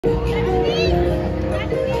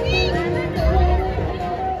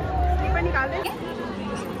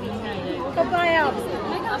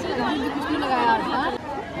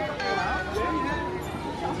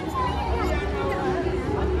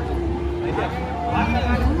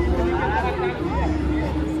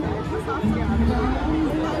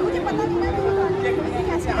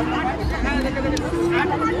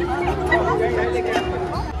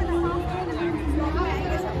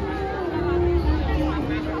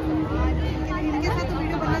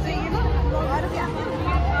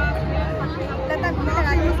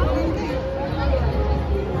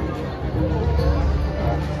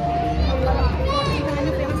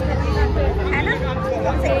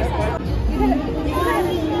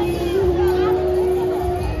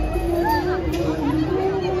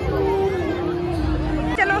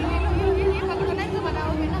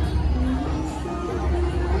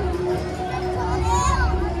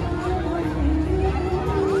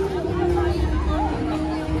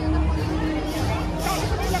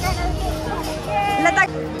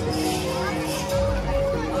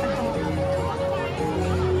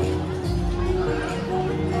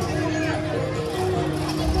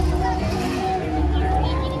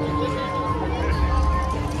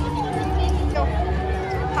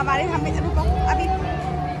हमारे हमें रुको अभी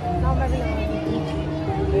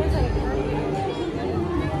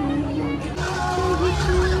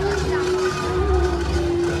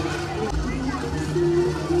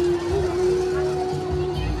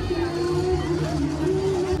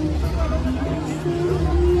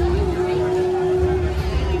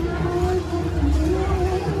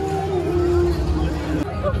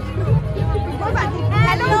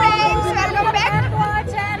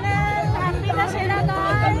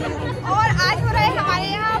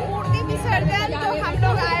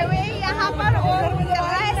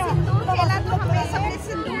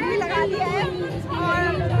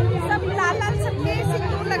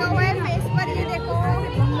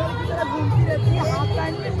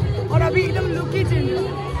और अभी एकदम लुक ही चेंज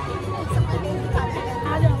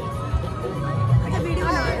आ जाओ। अच्छा वीडियो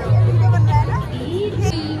बना रहे हो, वीडियो बन रहा है ना।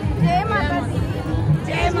 जय माता दी,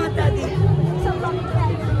 जय माता दी। सब लोग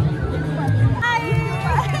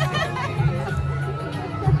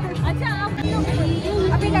अच्छा आप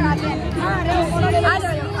अभी लगाते हैं। आ जाओ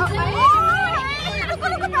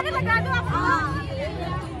रुको पहले लगा दो आप।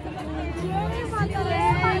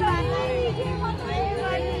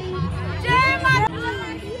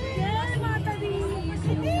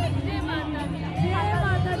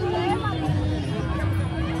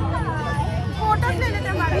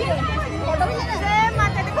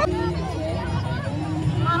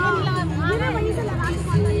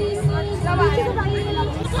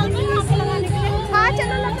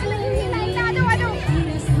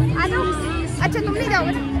 अच्छा तुम नहीं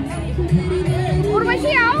जाओगे ना,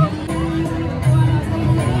 उर्वशी आओ।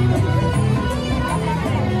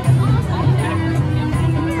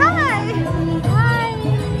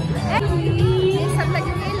 सब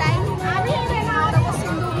लगी हुई लाइन को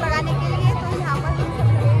सिंदूर लगाने के लिए, तो यहाँ पर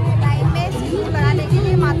लाइन में सिंदूर लगाने के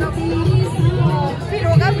लिए माता को फिर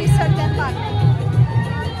होगा विसर्जन बाद में,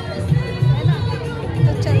 है ना।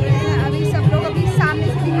 तो चल रहे हैं अभी सब लोग, अभी सामने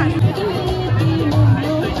से दिखाते हैं।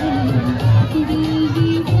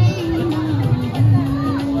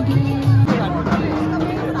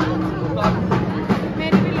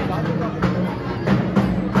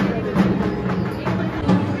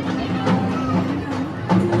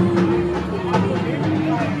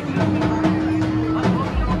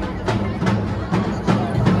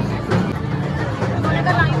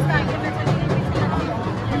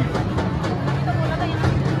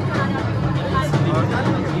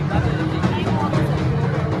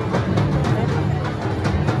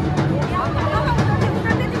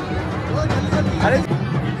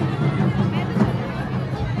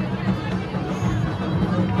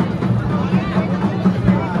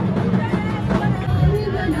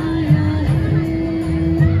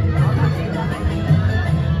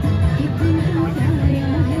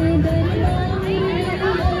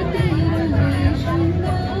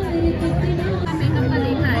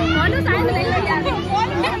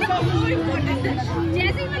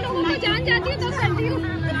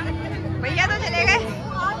 भैया तो चले गए।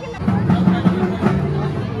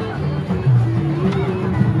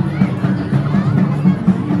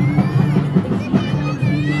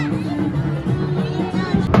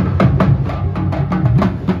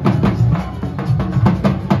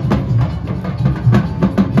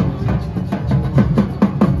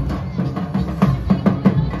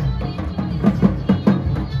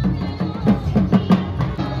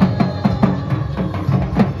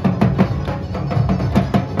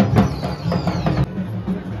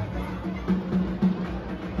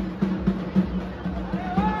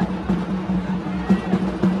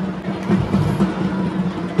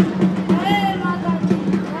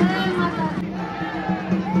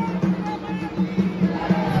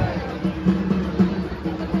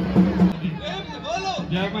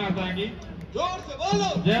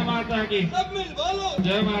 जय माता की, सब मिल बोलो,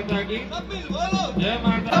 जय माता की, सब मिल बोलो, जय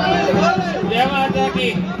माता की, जय माता की,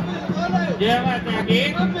 जय माता की,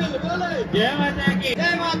 सब मिल बोले, जय माता की,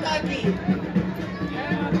 जय माता की।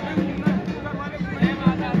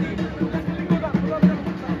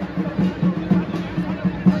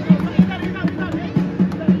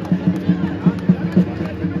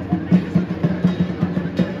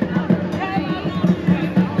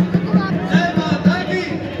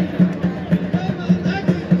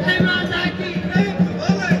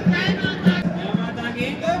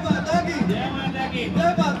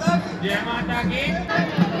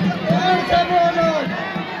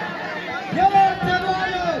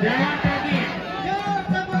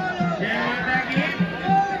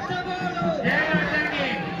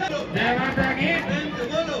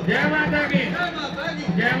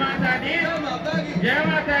 जय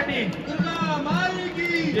माता दी, दुर्गा माई की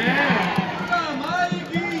जय, दुर्गा माई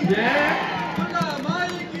की जय, दुर्गा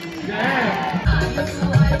माई की जय।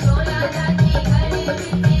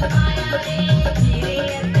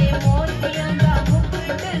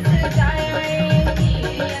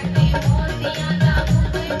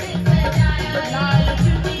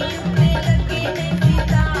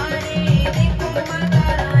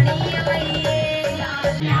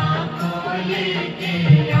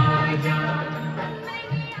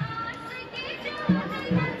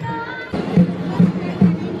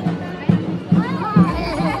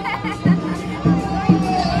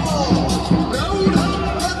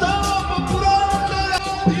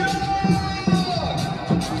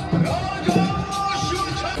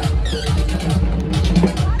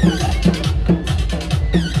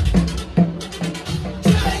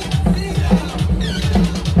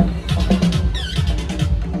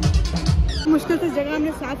 मुश्किल से जगह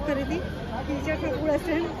हमने साफ करी थी, टीचर का पूरा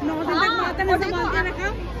स्टैंड 9 दिन तक माता ने संभाल के रखा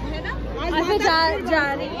है ना। आज फिर जा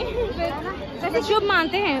रही है, वैसे शुभ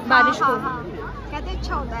मानते हैं बारिश को, कहते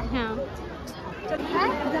अच्छा होता है। हाँ।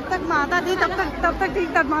 जब तक माता थी तब तक ठीक,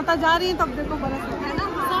 तब माता जा रही है तब देखो बरस है ना।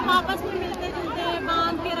 सब आपस में मिलते जुलते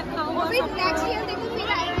बांध के रखा हुआ। नेक्स्ट ईयर देखो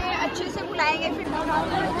फिर आएंगे, अच्छे से बुलाएंगे फिर।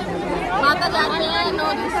 माता जा रही है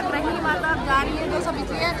 9 दिन तक रही, माता अब जा रही है, जो सब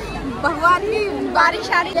इसलिए भगवान की बारिश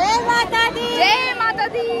आ रही है। जय माता दी, जय माता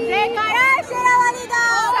दी, जय कारा शेरावाली का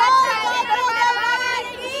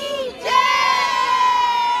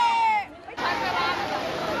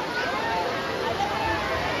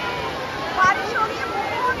बारिश हो रही है,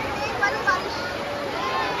 बहुत तेज वाली बारिश।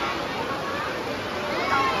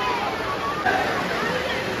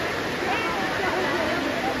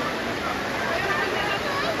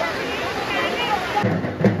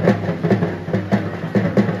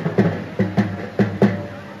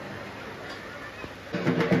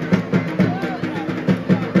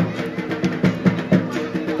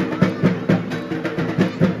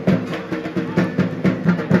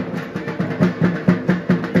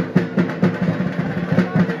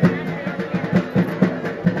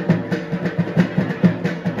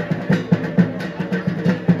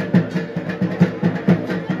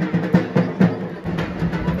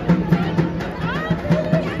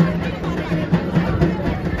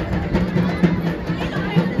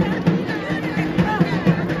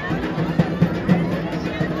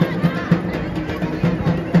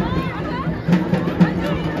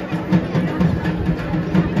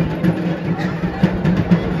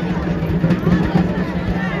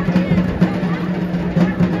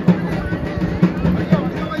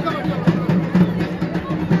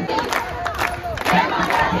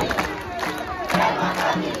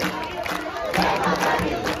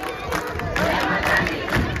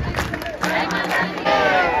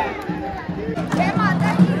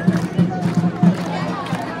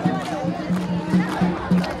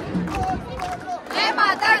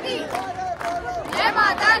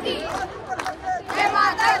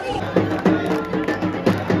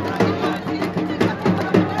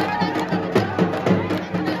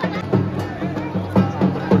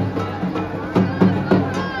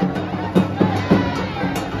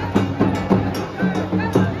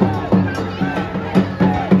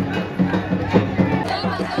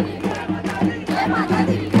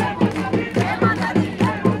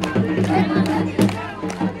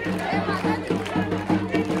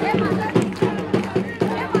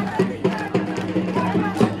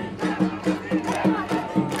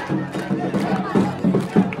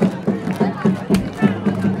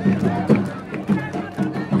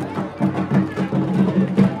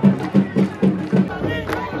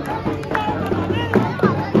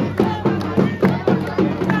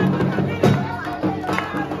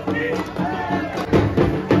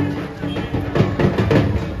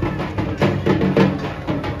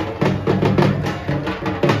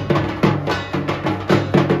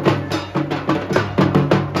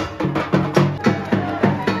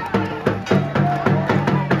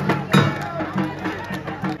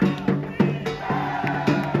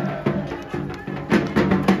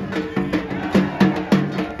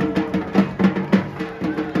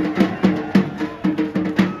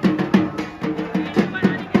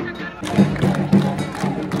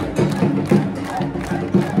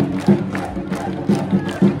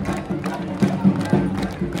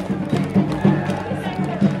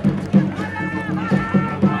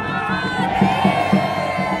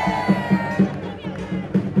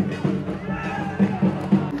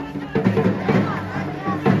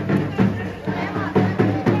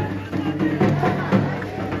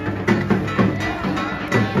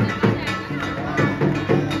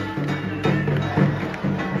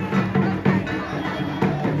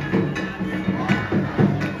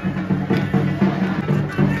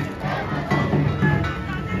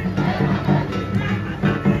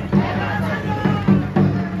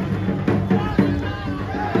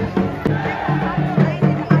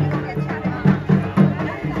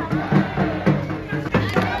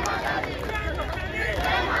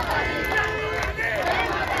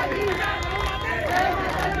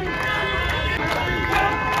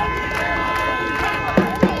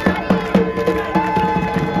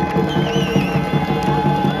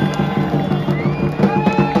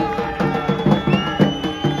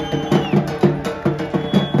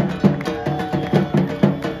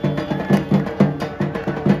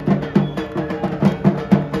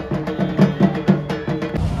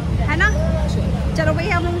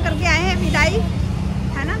 विसर्जन करके आए हैं, विदाई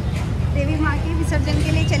है ना। देवी माँ की विसर्जन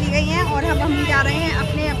के लिए चली गई हैं और अब हम जा रहे हैं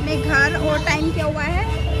अपने अपने घर। और टाइम क्या हुआ है,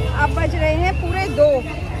 अब बज रहे हैं पूरे 2,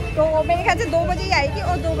 तो मेरे ख्याल से 2 बजे ही आएगी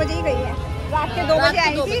और 2 बजे ही गई है। रात के 2 बजे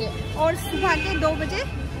आई थी और सुबह के 2 बजे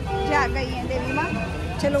जा गई हैं देवी माँ।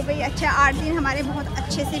 चलो भाई, अच्छा 8 दिन हमारे बहुत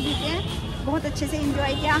अच्छे से बीते हैं, बहुत अच्छे से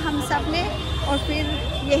एंजॉय किया हम सब ने। और फिर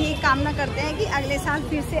यही कामना करते हैं कि अगले साल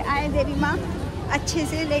फिर से आए देवी माँ, अच्छे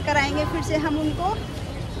से लेकर आएंगे फिर से हम उनको।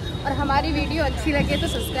 और हमारी वीडियो अच्छी लगे तो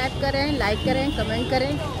सब्सक्राइब करें, लाइक करें, कमेंट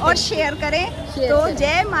करें और शेयर करें। तो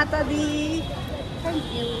जय माता दी। Thank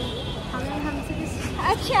you.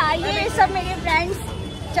 अच्छा, ये सब मेरे फ्रेंड्स,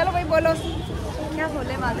 चलो भाई बोलो, क्या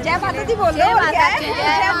बोले माता? जय माता दी बोलो। जय माता दी,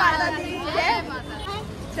 जय माता दी, जय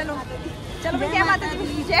चलो चलो भाई, जय माता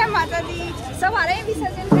दी, जय माता दी। सब आ रहे हैं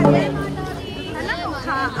विसर्जन करने, है ना।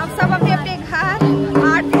 हाँ, अब सब अपने अपने घर।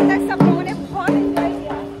 8 दिन तक सब लोगों ने बहुत एंजॉय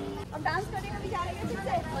किया। अब डांस करने में भी जा रहे हैं फिर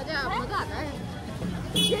से, मजा आता है।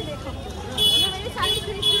 ये देखो, ये मेरी सारी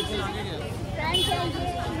फ्रेंड्स हैं,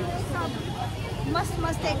 ये सब मस्त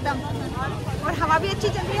मस्त एकदम। और हवा भी अच्छी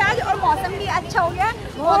चल रही है आज और मौसम भी अच्छा हो गया,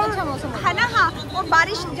 बहुत अच्छा मौसम है ना। हाँ, और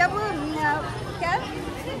बारिश जब क्या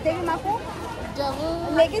देवी माँ को जब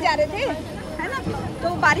लेके जा रहे थे, है ना, तो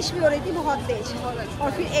बारिश भी हो रही थी बहुत तेज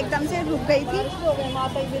और फिर एकदम से रुक गई थी।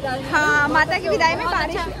 माता की विदाई, हाँ, माता की विदाई में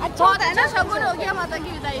बारिश अच्छा होता है ना। शगुन हो गया माता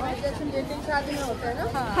की विदाई में, जैसे लेटिंग शादी में होता है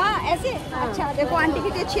ना। हाँ, ऐसे। अच्छा देखो, आंटी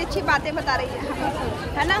कितनी अच्छी अच्छी बातें बता रही है हमें,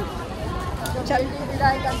 है ना। चल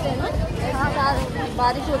विदाई करते हैं ना, हाँ,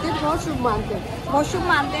 बारिश होती है तो बहुत शुभ मानते हैं, बहुत शुभ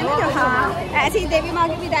मानते हैं ना जो। हाँ, ऐसे ही देवी माँ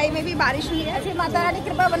की विदाई में भी बारिश हुई है। ऐसे माता रानी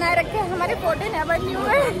कृपा बनाए रखे, हमारे फोटो नेवर न्यू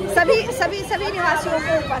है सभी निवासियों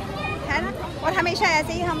के ऊपर, है ना। और हमेशा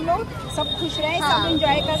ऐसे ही हम लोग सब खुश रहे, सब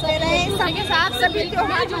एंजॉय करते रहे, सबके साथ सभी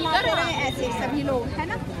त्योहार मनाते रहे, ऐसे सभी लोग, है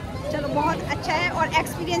ना। चलो, बहुत अच्छा है और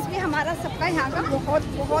एक्सपीरियंस भी हमारा सबका यहाँ का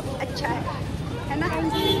बहुत अच्छा है ना।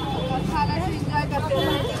 एंजॉय करते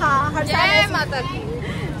हैं। हाँ, हर साल जय माता दी।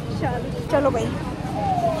 चलो भाई,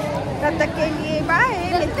 तब तक के लिए बाय,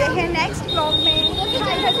 मिलते हैं नेक्स्ट ब्लॉग में।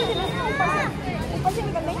 ऊपर से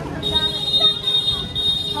निकल लेंगे,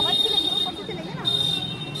 हवा अच्छी लगी, ऊपर से चलेंगे ना,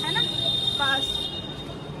 है ना। बस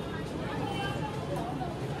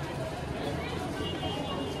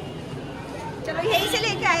चलो, यहीं से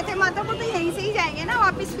लेके आए थे माता को, तो यहीं से ही जाएंगे ना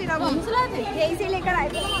वापस। फिर अब यहीं से लेकर आए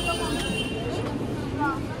थे ना माता को,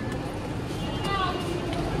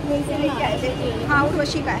 यहीं से लेके आए थे। हाँ,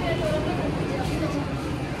 उर्वशी का है।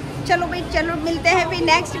 चलो भाई, चलो मिलते हैं फिर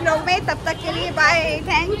नेक्स्ट ब्लॉग में, तब तक के लिए बाय,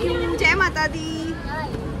 थैंक यू, जय माता दी।